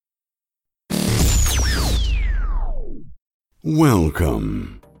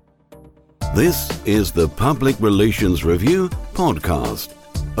Welcome. This is the Public Relations Review podcast,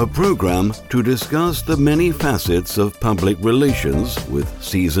 a program to discuss the many facets of public relations with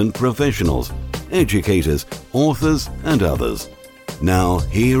seasoned professionals, educators, authors, and others. Now,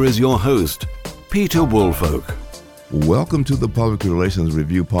 here is your host, Peter Woolfolk. Welcome to the Public Relations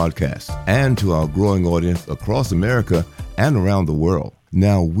Review podcast and to our growing audience across America and around the world.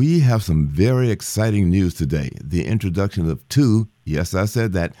 Now, we have some very exciting news today. The introduction of two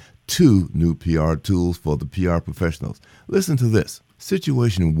new PR tools for the PR professionals. Listen to this.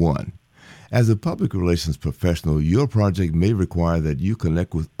 Situation 1. As a public relations professional, your project may require that you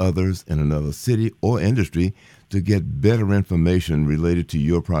connect with others in another city or industry to get better information related to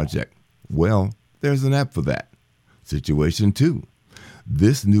your project. Well, there's an app for that. Situation 2.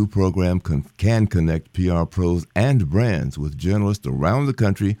 This new program can connect PR pros and brands with journalists around the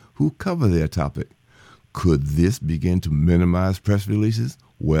country who cover their topic. Could this begin to minimize press releases?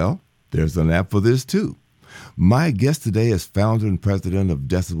 Well, there's an app for this too. My guest today is founder and president of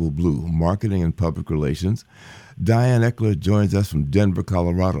Decibel Blue, Marketing and Public Relations. Diane Eckler joins us from Denver,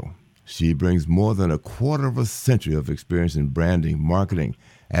 Colorado. She brings more than a quarter of a century of experience in branding, marketing,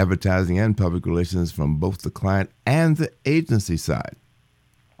 advertising, and public relations from both the client and the agency side.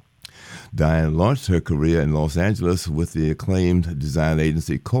 Diane launched her career in Los Angeles with the acclaimed design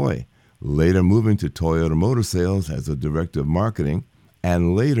agency Coy, later moving to Toyota Motor Sales as a director of marketing,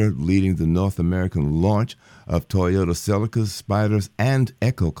 and later leading the North American launch of Toyota Celicas, Spyders, and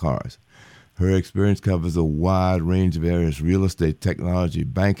Echo cars. Her experience covers a wide range of areas: real estate, technology,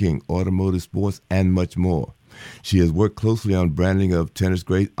 banking, automotive, sports, and much more. She has worked closely on branding of tennis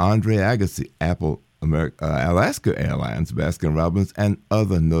great Andre Agassi, Apple, Alaska Airlines, Baskin-Robbins, and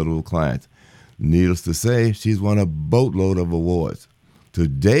other notable clients. Needless to say, she's won a boatload of awards.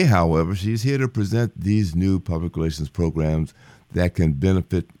 Today, however, she's here to present these new public relations programs that can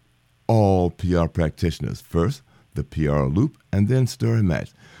benefit all PR practitioners. First, the PR Loop, and then Story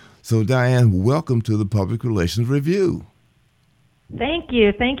Match. So, Diane, welcome to the Public Relations Review. Thank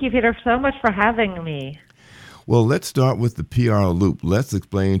you. Thank you, Peter, so much for having me. Well, let's start with the PR Loop. Let's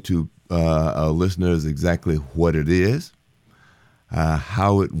explain to our listeners exactly what it is,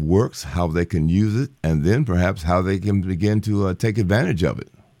 how it works, how they can use it, and then perhaps how they can begin to take advantage of it.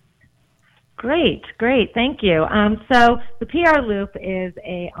 Great. Thank you. So the PR Loop is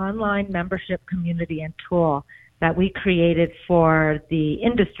an online membership community and tool that we created for the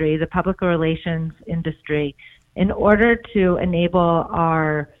industry, the public relations industry, in order to enable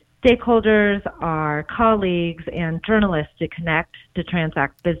our stakeholders, our colleagues, and journalists to connect, to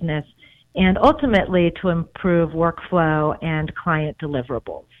transact business, and ultimately to improve workflow and client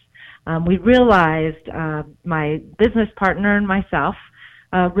deliverables. We realized, my business partner and myself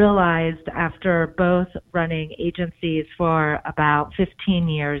realized after both running agencies for about 15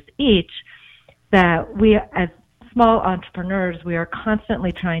 years each, that we as small entrepreneurs, we are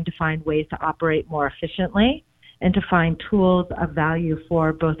constantly trying to find ways to operate more efficiently and to find tools of value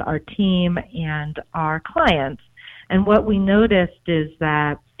for both our team and our clients. And what we noticed is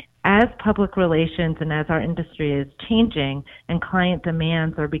that as public relations and as our industry is changing and client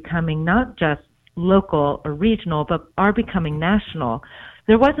demands are becoming not just local or regional, but are becoming national,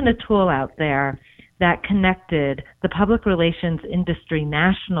 there wasn't a tool out there that connected the public relations industry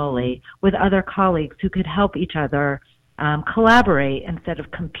nationally with other colleagues who could help each other collaborate instead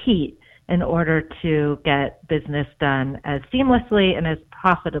of compete in order to get business done as seamlessly and as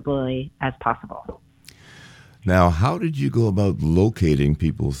profitably as possible. Now, how did you go about locating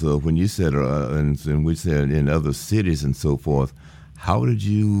people? So when you said, and we said in other cities and so forth, how did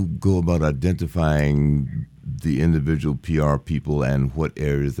you go about identifying the individual PR people and what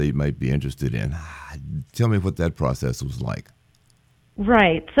areas they might be interested in? Tell me what that process was like.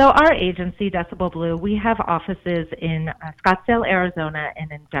 Right. So our agency, Decibel Blue, we have offices in Scottsdale, Arizona,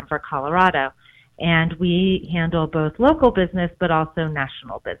 and in Denver, Colorado. And we handle both local business but also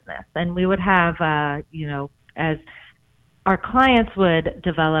national business. And we would have, as our clients would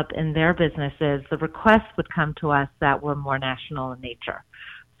develop in their businesses, the requests would come to us that were more national in nature.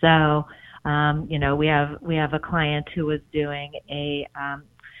 So, we have a client who was doing a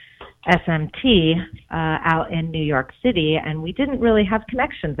SMT out in New York City, and we didn't really have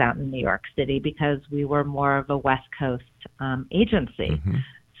connections out in New York City because we were more of a West Coast agency. Mm-hmm.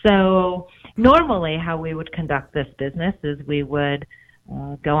 So normally how we would conduct this business is we would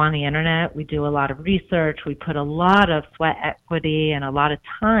go on the internet, we do a lot of research, we put a lot of sweat equity and a lot of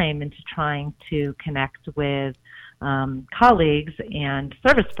time into trying to connect with colleagues and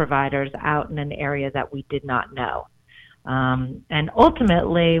service providers out in an area that we did not know. And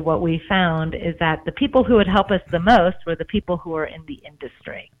ultimately, what we found is that the people who would help us the most were the people who are in the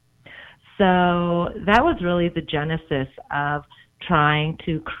industry. So that was really the genesis of trying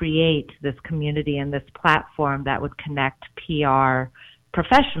to create this community and this platform that would connect PR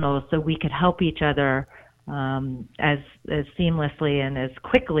professionals so we could help each other as seamlessly and as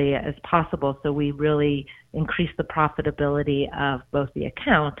quickly as possible, so we really increase the profitability of both the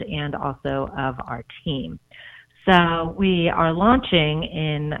account and also of our team. So we are launching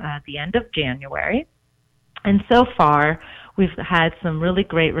in the end of January, and so far we've had some really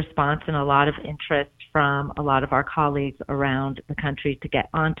great response and a lot of interest from a lot of our colleagues around the country to get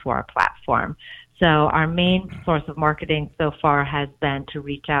onto our platform. So our main source of marketing so far has been to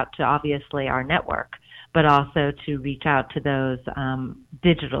reach out to obviously our network, but also to reach out to those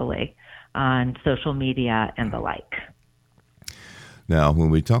digitally on social media and the like. Now, when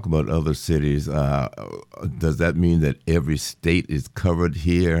we talk about other cities, does that mean that every state is covered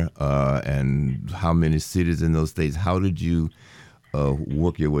here? And how many cities in those states? How did you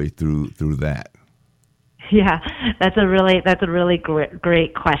work your way through that? Yeah, that's a really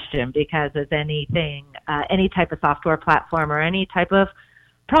great question, because as anything, any type of software platform or any type of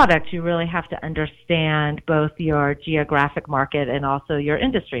product, you really have to understand both your geographic market and also your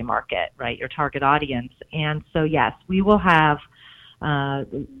industry market, right? Your target audience. And so, yes, we will have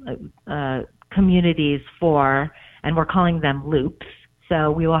communities for, and we're calling them loops.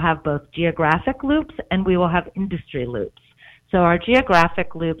 So we will have both geographic loops and we will have industry loops. So our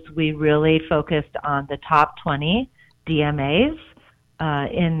geographic loops, we really focused on the top 20 DMAs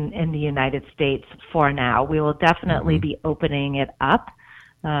in the United States for now. We will definitely be opening it up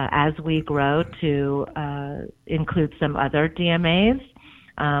as we grow to include some other DMAs.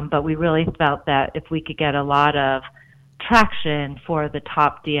 But we really felt that if we could get a lot of traction for the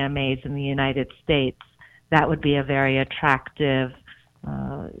top DMAs in the United States, that would be a very attractive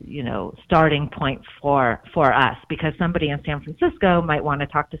starting point for us, because somebody in San Francisco might want to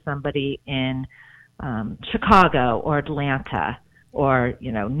talk to somebody in Chicago or Atlanta or,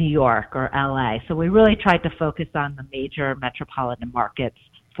 New York or LA. So we really tried to focus on the major metropolitan markets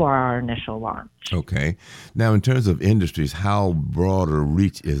for our initial launch. Okay. Now, in terms of industries, how broad a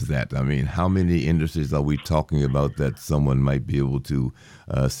reach is that? I mean, how many industries are we talking about that someone might be able to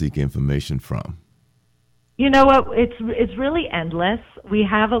seek information from? You know what? It's really endless. We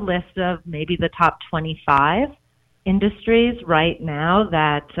have a list of maybe the top 25 industries right now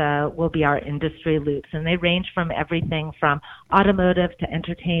that will be our industry loops, and they range from everything from automotive to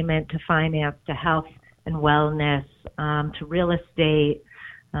entertainment to finance to health and wellness to real estate.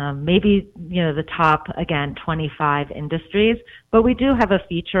 Maybe, the top, again, 25 industries. But we do have a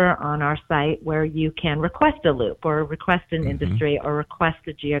feature on our site where you can request a loop or request an industry or request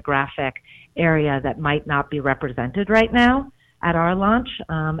a geographic area that might not be represented right now at our launch.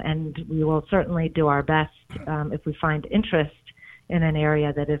 And we will certainly do our best if we find interest in an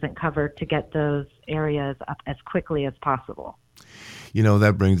area that isn't covered to get those areas up as quickly as possible.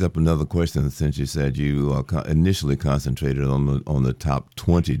 That brings up another question. Since you said you initially concentrated on the top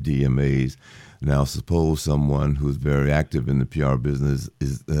 20 DMAs, now suppose someone who's very active in the PR business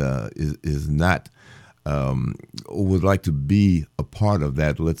is not would like to be a part of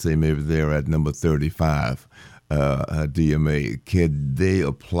that. Let's say maybe they're at number 35 DMA. Can they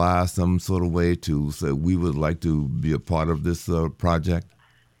apply some sort of way to say we would like to be a part of this project?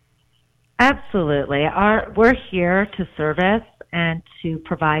 Absolutely. We're here to service and to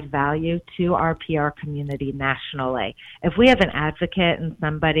provide value to our PR community nationally. If we have an advocate and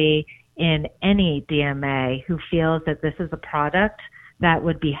somebody in any DMA who feels that this is a product that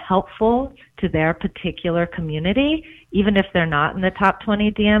would be helpful to their particular community, even if they're not in the top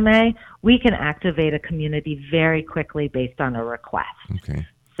 20 DMA, we can activate a community very quickly based on a request. Okay.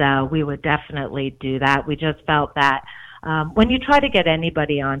 So we would definitely do that. We just felt that when you try to get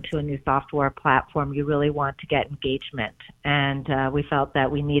anybody onto a new software platform, you really want to get engagement. And we felt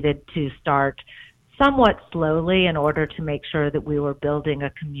that we needed to start somewhat slowly in order to make sure that we were building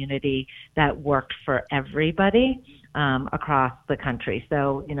a community that worked for everybody across the country.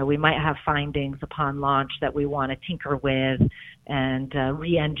 So, we might have findings upon launch that we want to tinker with and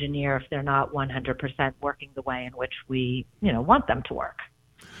re-engineer if they're not 100% working the way in which we, want them to work.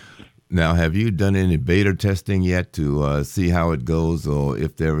 Now, have you done any beta testing yet to see how it goes, or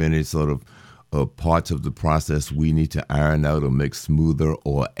if there are any sort of parts of the process we need to iron out or make smoother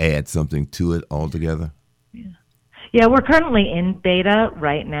or add something to it altogether? Yeah, we're currently in beta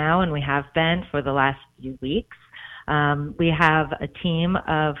right now, and we have been for the last few weeks. We have a team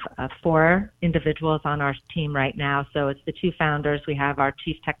of 4 individuals on our team right now. So it's the 2 founders. We have our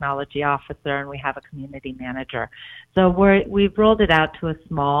chief technology officer, and we have a community manager. So we've rolled it out to a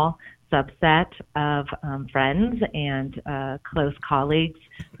small subset of friends and close colleagues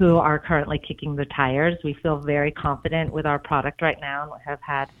who are currently kicking the tires. We feel very confident with our product right now and have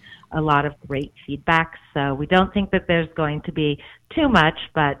had a lot of great feedback. So we don't think that there's going to be too much,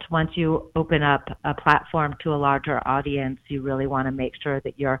 but once you open up a platform to a larger audience, you really want to make sure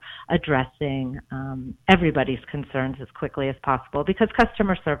that you're addressing everybody's concerns as quickly as possible, because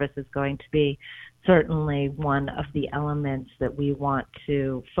customer service is going to be certainly one of the elements that we want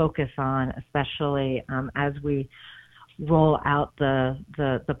to focus on, especially as we roll out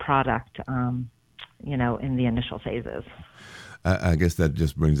the product, in the initial phases. I guess that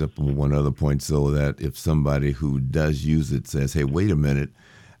just brings up one other point, so that if somebody who does use it says, hey, wait a minute,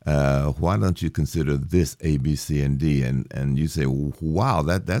 why don't you consider this A, B, C, and D? And you say, wow,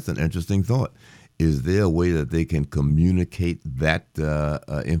 that's an interesting thought. Is there a way that they can communicate that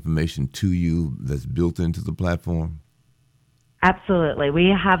information to you that's built into the platform? Absolutely. We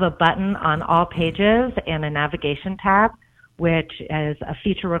have a button on all pages and a navigation tab, which is a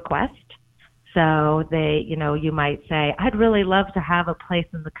feature request. So you might say, I'd really love to have a place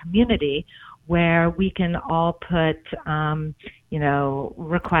in the community where we can all put,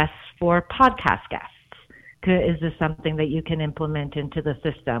 requests for podcast guests. Is this something that you can implement into the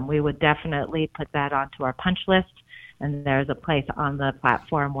system? We would definitely put that onto our punch list, and there's a place on the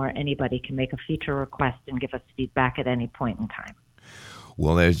platform where anybody can make a feature request and give us feedback at any point in time.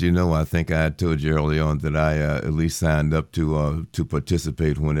 Well, as you know, I think I told you early on that I at least signed up to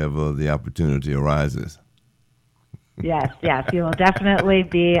participate whenever the opportunity arises. Yes, you will definitely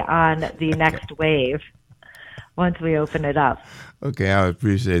be on the next wave once we open it up. Okay, I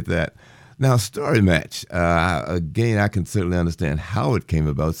appreciate that. Now, Story Match, again, I can certainly understand how it came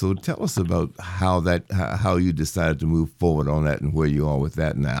about. So tell us about how you decided to move forward on that and where you are with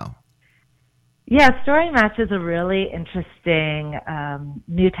that now. Yeah, Story Match is a really interesting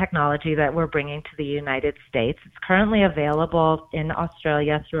new technology that we're bringing to the United States. It's currently available in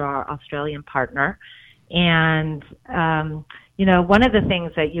Australia through our Australian partner. And, one of the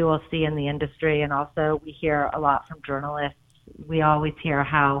things that you will see in the industry, and also we hear a lot from journalists, we always hear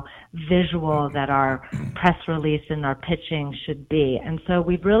how visual that our press release and our pitching should be. And so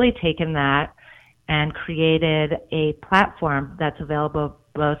we've really taken that and created a platform that's available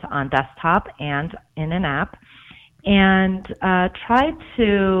both on desktop and in an app, and tried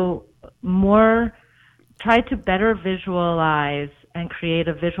to better visualize and create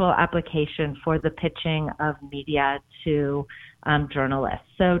a visual application for the pitching of media to journalists.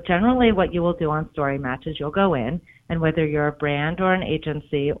 So generally what you will do on Story Match is you'll go in, and whether you're a brand or an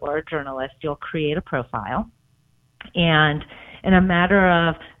agency or a journalist, you'll create a profile. And in a matter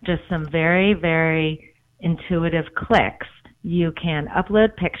of just some very, very intuitive clicks, you can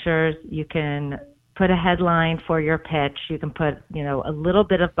upload pictures, you can put a headline for your pitch, you can put, a little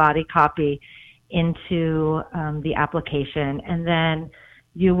bit of body copy into the application, and then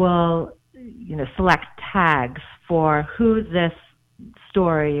you will, select tags for who this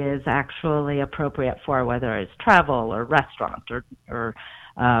story is actually appropriate for, whether it's travel or restaurant or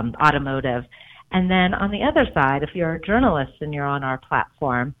automotive. And then on the other side, if you're a journalist and you're on our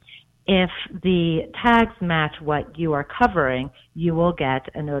platform, if the tags match what you are covering, you will get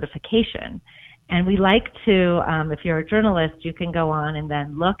a notification. And we like to, if you're a journalist, you can go on and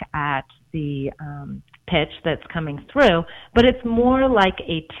then look at the pitch that's coming through, but it's more like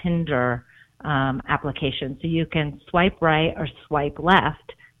a Tinder application. So you can swipe right or swipe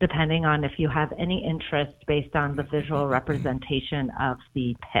left, depending on if you have any interest based on the visual representation of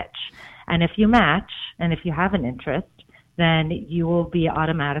the pitch. And if you match, and if you have an interest, then you will be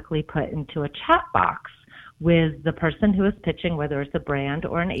automatically put into a chat box with the person who is pitching, whether it's a brand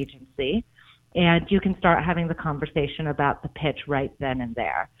or an agency, and you can start having the conversation about the pitch right then and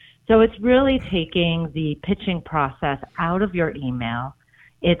there. So it's really taking the pitching process out of your email.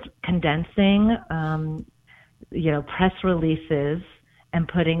 It's condensing, press releases and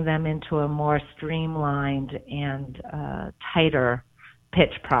putting them into a more streamlined and tighter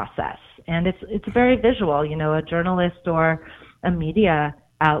pitch process. And it's very visual. A journalist or a media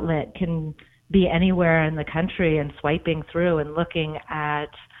outlet can be anywhere in the country and swiping through and looking at,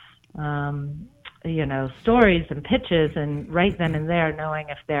 stories and pitches, and right then and there knowing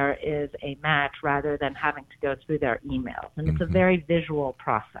if there is a match rather than having to go through their emails. And it's a very visual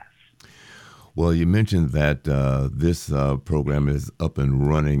process. Well, you mentioned that this program is up and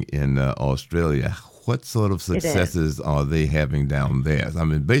running in Australia. What sort of successes are they having down there? I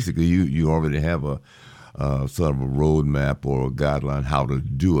mean, basically, you already have sort of a roadmap or a guideline how to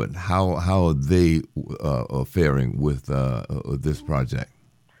do it. How are they faring with this project?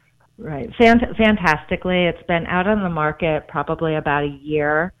 Right. Fantastically. It's been out on the market probably about a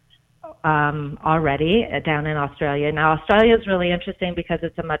year already down in Australia. Now, Australia is really interesting because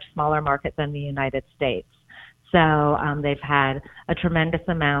it's a much smaller market than the United States. So they've had a tremendous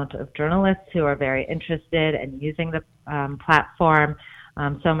amount of journalists who are very interested in using the platform,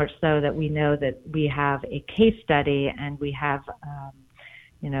 so much so that we know that we have a case study and we have,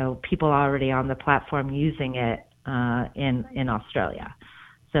 people already on the platform using it in Australia.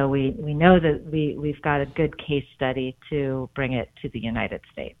 So we know that we've got a good case study to bring it to the United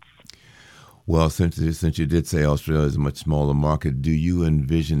States. Well, since you did say Australia is a much smaller market, do you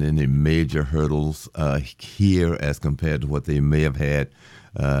envision any major hurdles here as compared to what they may have had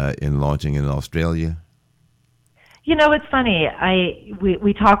in launching in Australia? It's funny.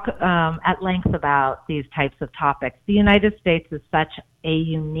 We talk at length about these types of topics. The United States is such a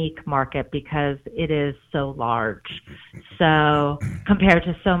unique market because it is so large. So compared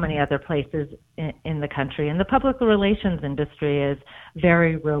to so many other places in the country, and the public relations industry is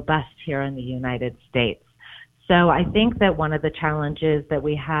very robust here in the United States. So I think that one of the challenges that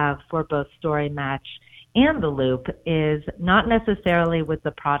we have for both StoryMatch and The Loop is not necessarily with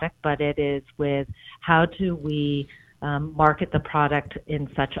the product, but it is with how do we market the product in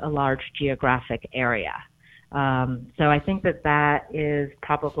such a large geographic area. So I think that is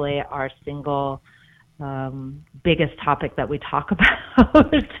probably our single biggest topic that we talk about.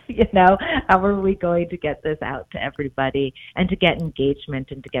 How are we going to get this out to everybody and to get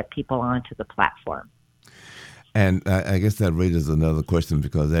engagement and to get people onto the platform? And I guess that raises another question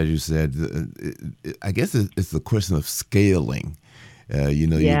because, as you said, I guess it's the question of scaling. You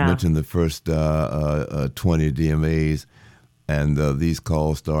mentioned the first 20 DMAs, and these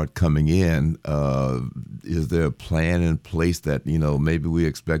calls start coming in. Is there a plan in place that, maybe we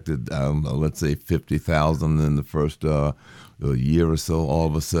expected, let's say 50,000 in the first year or so, all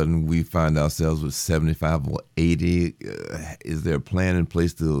of a sudden we find ourselves with 75 or 80. Is there a plan in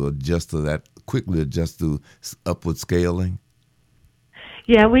place to adjust to that, quickly adjust to upward scaling?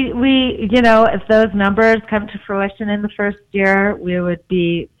 Yeah, we if those numbers come to fruition in the first year, we would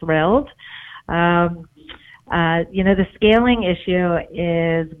be thrilled. The scaling issue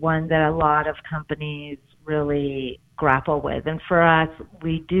is one that a lot of companies really grapple with. And for us,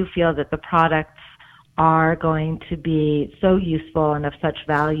 we do feel that the products are going to be so useful and of such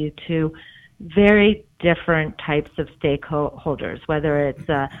value to very different types of stakeholders, whether it's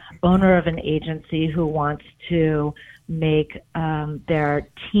a owner of an agency who wants to make their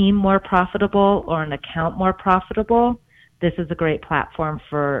team more profitable or an account more profitable. This is a great platform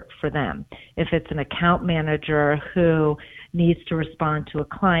for them. If it's an account manager who needs to respond to a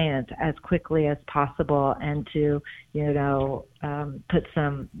client as quickly as possible and to, put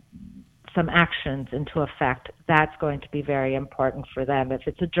some actions into effect, that's going to be very important for them. If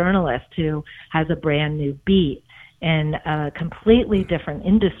it's a journalist who has a brand new beat in a completely different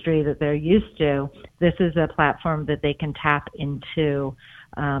industry that they're used to, this is a platform that they can tap into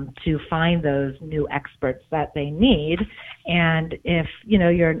to find those new experts that they need. And if,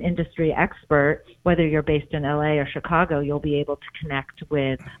 you're an industry expert, whether you're based in LA or Chicago, you'll be able to connect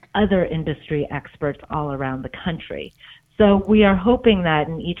with other industry experts all around the country. So we are hoping that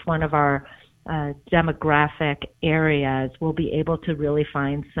in each one of our demographic areas, we'll be able to really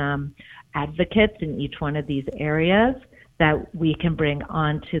find some advocates in each one of these areas that we can bring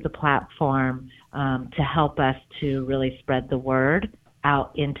onto the platform to help us to really spread the word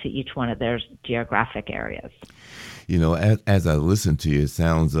out into each one of their geographic areas. As I listen to you, it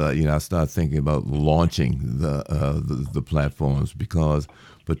sounds, I start thinking about launching the platforms because,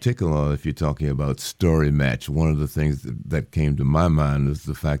 particularly if you're talking about StoryMatch, one of the things that came to my mind is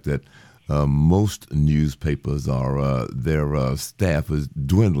the fact that most newspapers are their staff is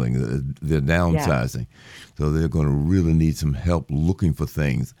dwindling, they're downsizing, so they're going to really need some help looking for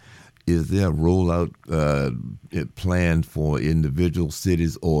things. Is there a rollout planned for individual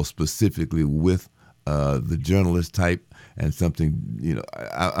cities or specifically with the journalist type and something,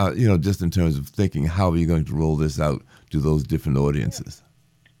 just in terms of thinking, how are you going to roll this out to those different audiences?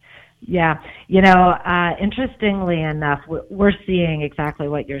 Yeah. Interestingly enough, we're seeing exactly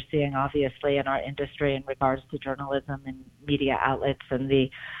what you're seeing, obviously, in our industry in regards to journalism and media outlets and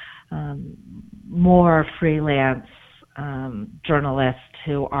the more freelance journalists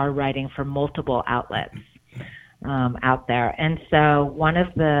who are writing for multiple outlets out there. And so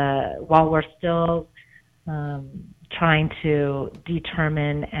while we're still trying to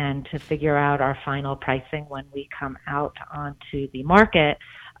determine and to figure out our final pricing when we come out onto the market,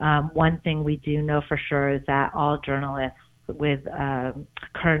 one thing we do know for sure is that all journalists with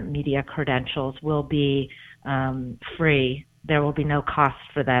current media credentials will be free. There will be no cost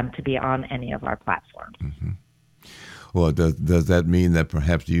for them to be on any of our platforms. Mm-hmm. Well, does that mean that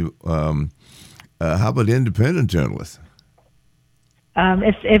perhaps you, how about independent journalists?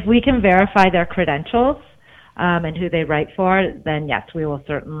 If we can verify their credentials and who they write for, then yes, we will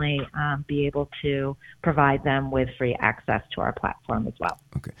certainly be able to provide them with free access to our platform as well.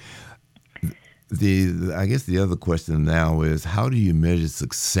 Okay. I guess the other question now is, how do you measure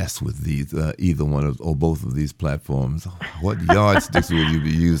success with these, either one of or both of these platforms? What yardsticks will you be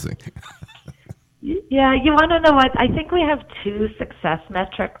using? Yeah, you want to know what? I think we have two success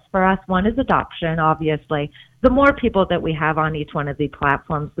metrics for us. One is adoption, obviously. The more people that we have on each one of the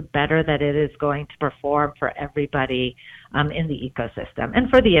platforms, the better that it is going to perform for everybody in the ecosystem and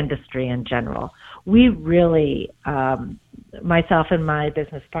for the industry in general. We really, myself and my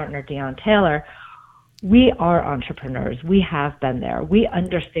business partner, Dion Taylor, we are entrepreneurs. We have been there. We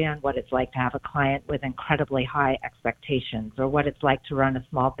understand what it's like to have a client with incredibly high expectations, or what it's like to run a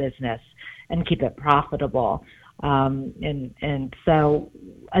small business and keep it profitable. And so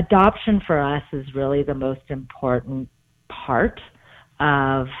adoption for us is really the most important part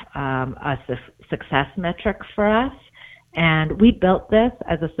of a success metric for us. And we built this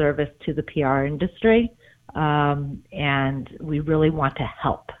as a service to the PR industry, and we really want to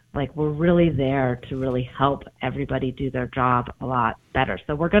help. Like, we're really there to really help everybody do their job a lot better.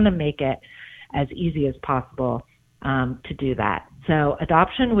 So we're going to make it as easy as possible to do that. So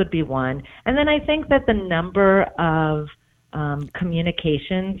adoption would be one. And then I think that the number of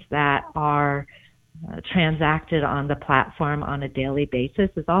communications that are transacted on the platform on a daily basis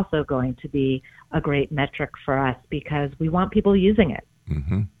is also going to be a great metric for us, because we want people using it.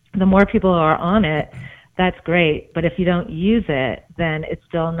 Mm-hmm. The more people are on it, that's great. But if you don't use it, then it's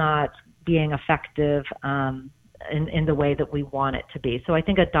still not being effective in the way that we want it to be. So I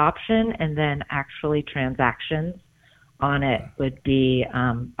think adoption and then actually transactions on it would be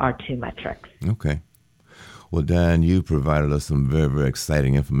our two metrics. Okay. Well, Diane, you provided us some very, very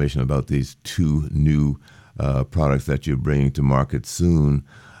exciting information about these two new products that you're bringing to market soon.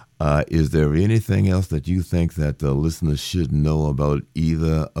 Is there anything else that you think that the listeners should know about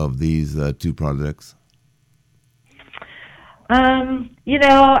either of these two projects? I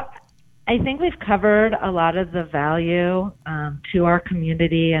think we've covered a lot of the value to our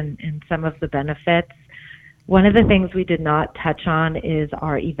community and some of the benefits. One of the things we did not touch on is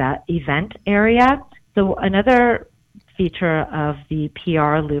our event area. So another feature of the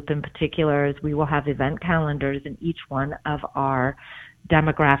PR Loop in particular is we will have event calendars in each one of our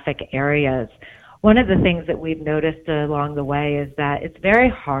demographic areas. One of the things that we've noticed along the way is that it's very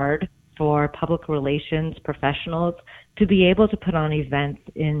hard for public relations professionals to be able to put on events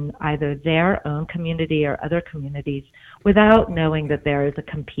in either their own community or other communities without knowing that there is a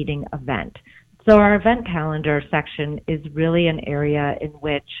competing event. So our event calendar section is really an area in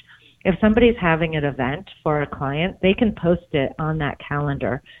which if somebody's having an event for a client, they can post it on that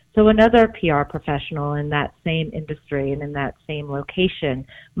calendar. So another PR professional in that same industry and in that same location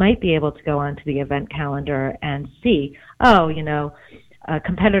might be able to go onto the event calendar and see, a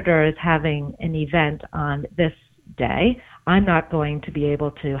competitor is having an event on this day. I'm not going to be able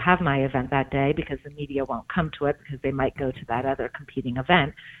to have my event that day because the media won't come to it because they might go to that other competing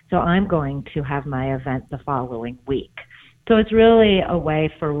event. So I'm going to have my event the following week. So it's really a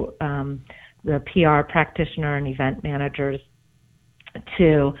way for the PR practitioner and event managers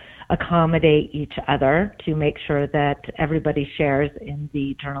to accommodate each other to make sure that everybody shares in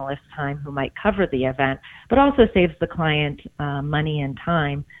the journalist's time who might cover the event, but also saves the client money and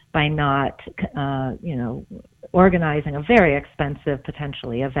time by not, organizing a very expensive,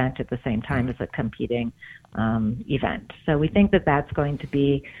 potentially, event at the same time as a competing event. So we think that that's going to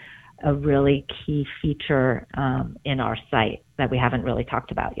be a really key feature in our site that we haven't really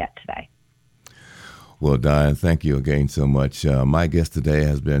talked about yet today. Well, Diane, thank you again so much. My guest today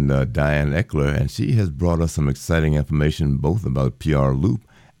has been Diane Eckler, and she has brought us some exciting information both about PR Loop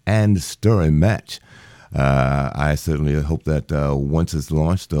and Story Match. I certainly hope that once it's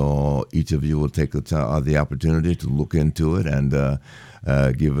launched, each of you will take the opportunity to look into it and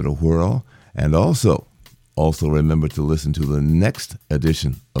give it a whirl. And also remember to listen to the next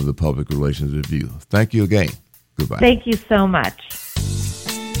edition of the Public Relations Review. Thank you again. Goodbye. Thank you so much.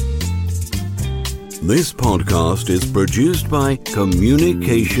 This podcast is produced by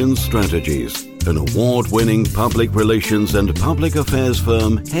Communication Strategies, an award-winning public relations and public affairs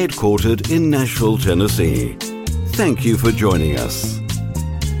firm headquartered in Nashville, Tennessee. Thank you for joining us.